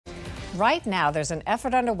Right now, there's an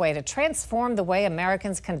effort underway to transform the way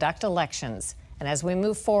Americans conduct elections. And as we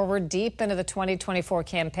move forward deep into the 2024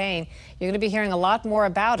 campaign, you're going to be hearing a lot more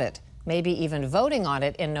about it, maybe even voting on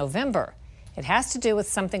it in November. It has to do with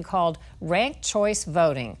something called ranked choice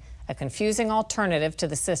voting, a confusing alternative to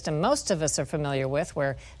the system most of us are familiar with,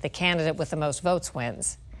 where the candidate with the most votes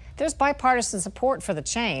wins. There's bipartisan support for the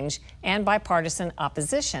change and bipartisan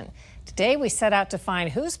opposition. Today, we set out to find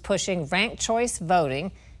who's pushing ranked choice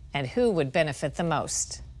voting and who would benefit the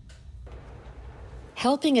most.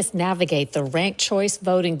 Helping us navigate the ranked choice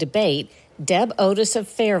voting debate, Deb Otis of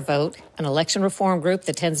Fair Vote, an election reform group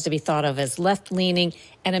that tends to be thought of as left-leaning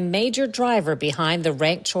and a major driver behind the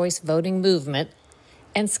ranked choice voting movement,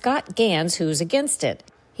 and Scott Gans, who's against it.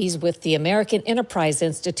 He's with the American Enterprise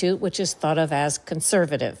Institute, which is thought of as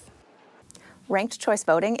conservative. Ranked choice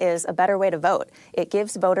voting is a better way to vote. It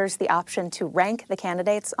gives voters the option to rank the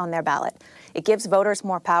candidates on their ballot. It gives voters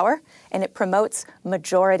more power, and it promotes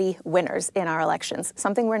majority winners in our elections,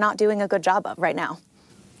 something we're not doing a good job of right now.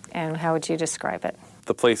 And how would you describe it?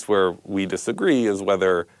 The place where we disagree is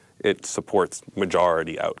whether it supports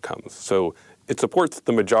majority outcomes. So it supports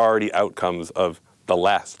the majority outcomes of the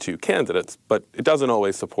last two candidates, but it doesn't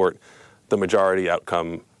always support the majority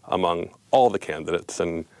outcome among all the candidates.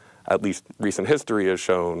 And at least recent history has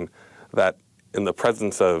shown that in the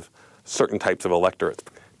presence of certain types of electorates,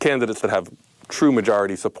 candidates that have true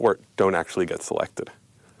majority support don't actually get selected.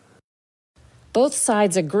 Both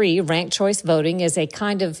sides agree ranked choice voting is a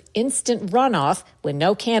kind of instant runoff when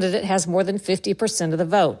no candidate has more than 50% of the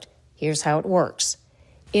vote. Here's how it works.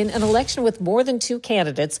 In an election with more than two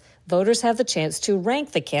candidates, voters have the chance to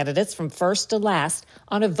rank the candidates from first to last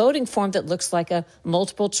on a voting form that looks like a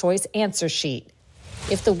multiple choice answer sheet.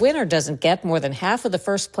 If the winner doesn't get more than half of the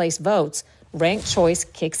first place votes, ranked choice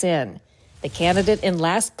kicks in. The candidate in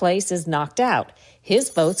last place is knocked out. His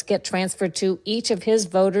votes get transferred to each of his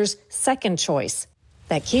voters' second choice.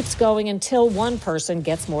 That keeps going until one person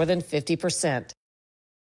gets more than 50%.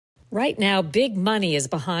 Right now, big money is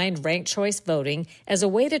behind ranked choice voting as a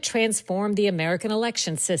way to transform the American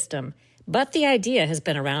election system. But the idea has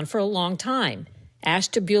been around for a long time.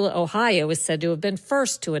 Ashtabula, Ohio is said to have been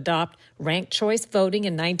first to adopt ranked choice voting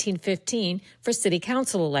in 1915 for city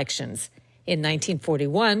council elections. In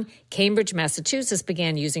 1941, Cambridge, Massachusetts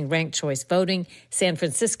began using ranked choice voting. San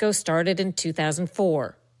Francisco started in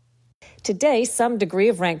 2004. Today, some degree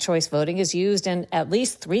of ranked choice voting is used in at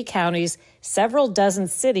least 3 counties, several dozen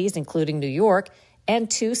cities, including New York, and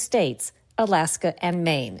 2 states, Alaska and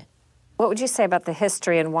Maine. What would you say about the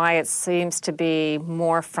history and why it seems to be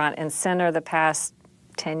more front and center the past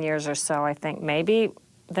 10 years or so, I think, maybe,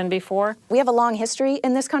 than before? We have a long history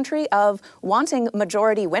in this country of wanting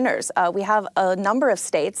majority winners. We have a number of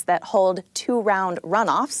states that hold 2-round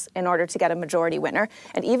runoffs in order to get a majority winner,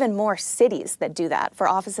 and even more cities that do that for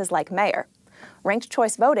offices like mayor. Ranked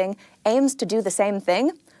choice voting aims to do the same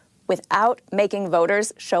thing without making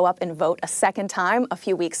voters show up and vote a second time a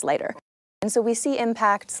few weeks later. And so we see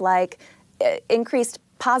impacts like increased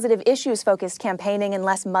positive issues-focused campaigning and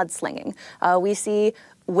less mudslinging. We see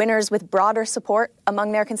winners with broader support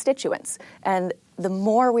among their constituents. And the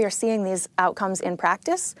more we are seeing these outcomes in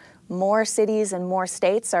practice, more cities and more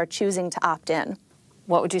states are choosing to opt in.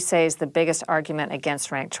 What would you say is the biggest argument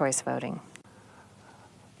against ranked choice voting?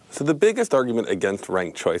 So the biggest argument against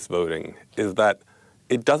ranked choice voting is that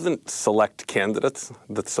it doesn't select candidates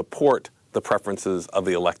that support the preferences of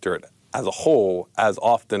the electorate as a whole as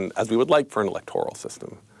often as we would like for an electoral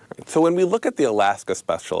system. So when we look at the Alaska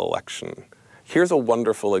special election, here's a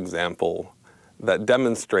wonderful example that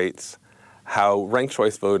demonstrates how ranked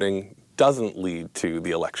choice voting doesn't lead to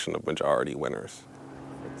the election of majority winners.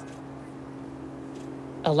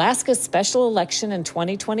 Alaska's special election in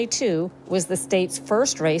 2022 was the state's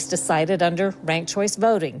first race decided under ranked choice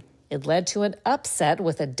voting. It led to an upset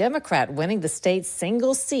with a Democrat winning the state's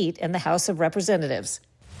single seat in the House of Representatives.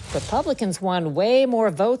 Republicans won way more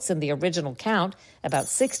votes in the original count, about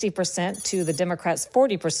 60% to the Democrats'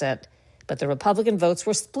 40%. But the Republican votes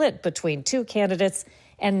were split between 2 candidates,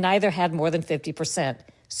 and neither had more than 50%.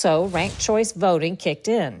 So ranked choice voting kicked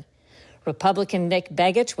in. Republican Nick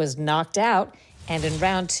Begich was knocked out, and in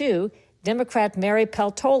round 2, Democrat Mary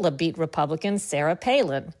Peltola beat Republican Sarah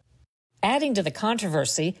Palin. Adding to the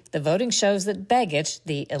controversy, the voting shows that Begich,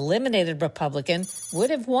 the eliminated Republican,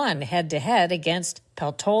 would have won head-to-head against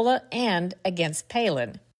Peltola and against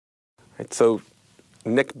Palin. Right, so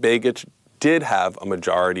Nick Begich did have a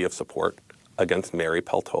majority of support against Mary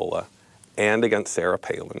Peltola and against Sarah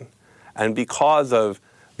Palin. And because of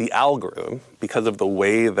the algorithm, because of the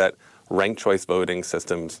way that ranked choice voting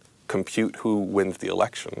systems compute who wins the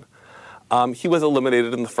election, He was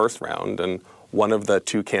eliminated in the first round, and one of the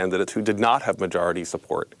two candidates who did not have majority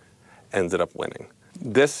support ended up winning.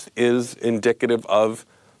 This is indicative of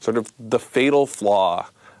sort of the fatal flaw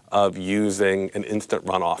of using an instant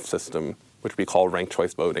runoff system, which we call ranked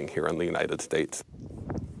choice voting here in the United States.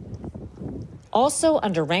 Also,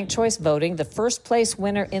 under ranked choice voting, the first place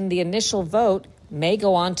winner in the initial vote may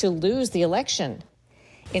go on to lose the election.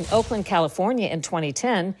 In Oakland, California in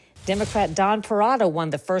 2010, Democrat Don Parada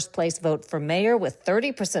won the first place vote for mayor with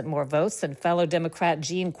 30% more votes than fellow Democrat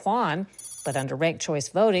Jean Quan, but under ranked choice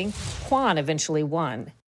voting, Quan eventually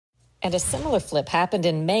won. And a similar flip happened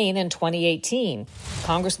in Maine in 2018.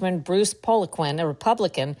 Congressman Bruce Poliquin, a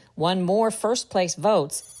Republican, won more first-place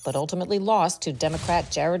votes, but ultimately lost to Democrat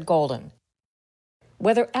Jared Golden.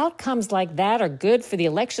 Whether outcomes like that are good for the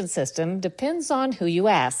election system depends on who you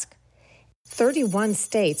ask. 31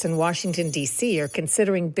 states and Washington, D.C. are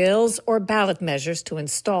considering bills or ballot measures to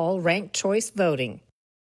install ranked choice voting.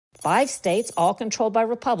 5 states, all controlled by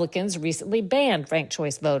Republicans, recently banned ranked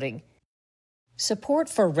choice voting. Support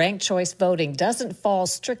for ranked choice voting doesn't fall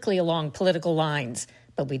strictly along political lines,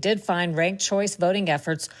 but we did find ranked choice voting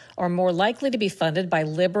efforts are more likely to be funded by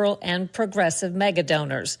liberal and progressive mega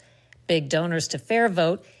donors. Big donors to Fair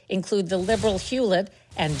Vote include the liberal Hewlett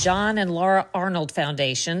and John and Laura Arnold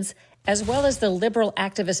Foundations, as well as the liberal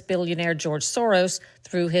activist billionaire George Soros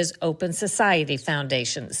through his Open Society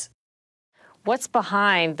foundations. What's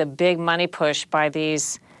behind the big money push by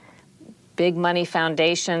these big money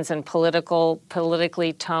foundations and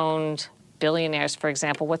politically toned billionaires, for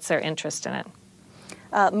example? What's their interest in it?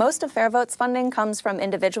 Most of Fair Vote's funding comes from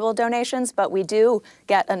individual donations, but we do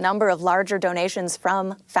get a number of larger donations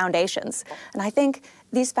from foundations. And I think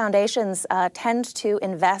these foundations tend to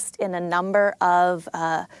invest in a number of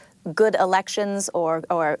good elections or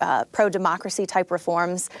pro-democracy type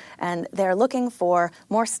reforms, and they're looking for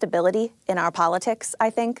more stability in our politics,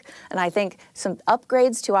 I think. And I think some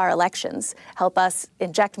upgrades to our elections help us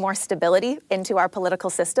inject more stability into our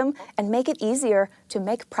political system and make it easier to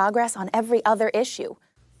make progress on every other issue.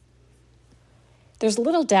 There's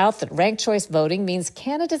little doubt that ranked choice voting means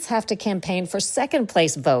candidates have to campaign for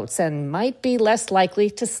second-place votes and might be less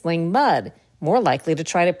likely to sling mud, more likely to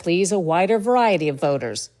try to please a wider variety of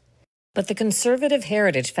voters. But the Conservative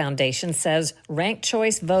Heritage Foundation says ranked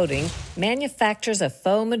choice voting manufactures a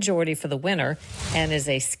faux majority for the winner and is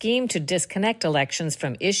a scheme to disconnect elections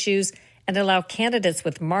from issues and allow candidates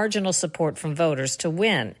with marginal support from voters to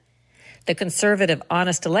win. The Conservative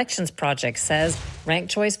Honest Elections Project says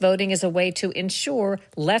ranked choice voting is a way to ensure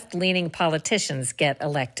left-leaning politicians get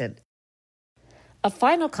elected. A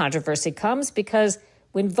final controversy comes because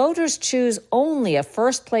when voters choose only a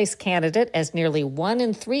first-place candidate, as nearly 1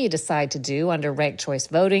 in 3 decide to do under ranked choice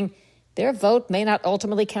voting, their vote may not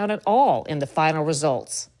ultimately count at all in the final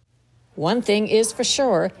results. One thing is for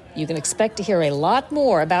sure, you can expect to hear a lot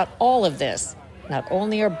more about all of this. Not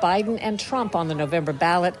only are Biden and Trump on the November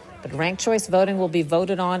ballot, but ranked choice voting will be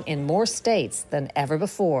voted on in more states than ever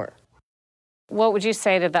before. What would you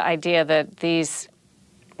say to the idea that these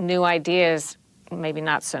new ideas, maybe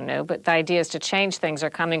not so new, but the ideas to change things are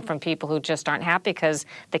coming from people who just aren't happy because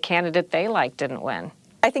the candidate they like didn't win?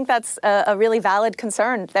 I think that's a really valid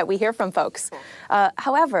concern that we hear from folks.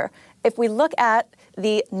 However, if we look at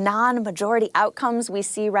the non-majority outcomes we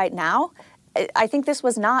see right now, I think this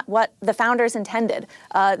was not what the founders intended.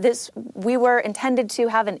 We were intended to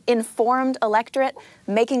have an informed electorate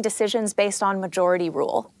making decisions based on majority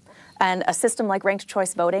rule. And a system like ranked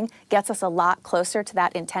choice voting gets us a lot closer to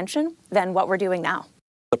that intention than what we're doing now.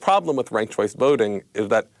 The problem with ranked choice voting is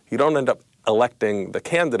that you don't end up electing the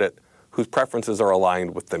candidate whose preferences are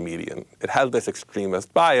aligned with the median. It has this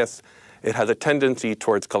extremist bias. It has a tendency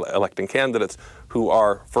towards electing candidates who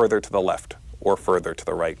are further to the left or further to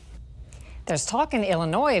the right. There's talk in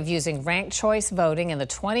Illinois of using ranked choice voting in the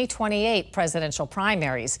 2028 presidential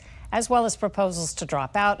primaries, as well as proposals to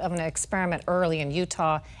drop out of an experiment early in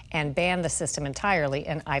Utah and ban the system entirely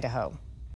in Idaho.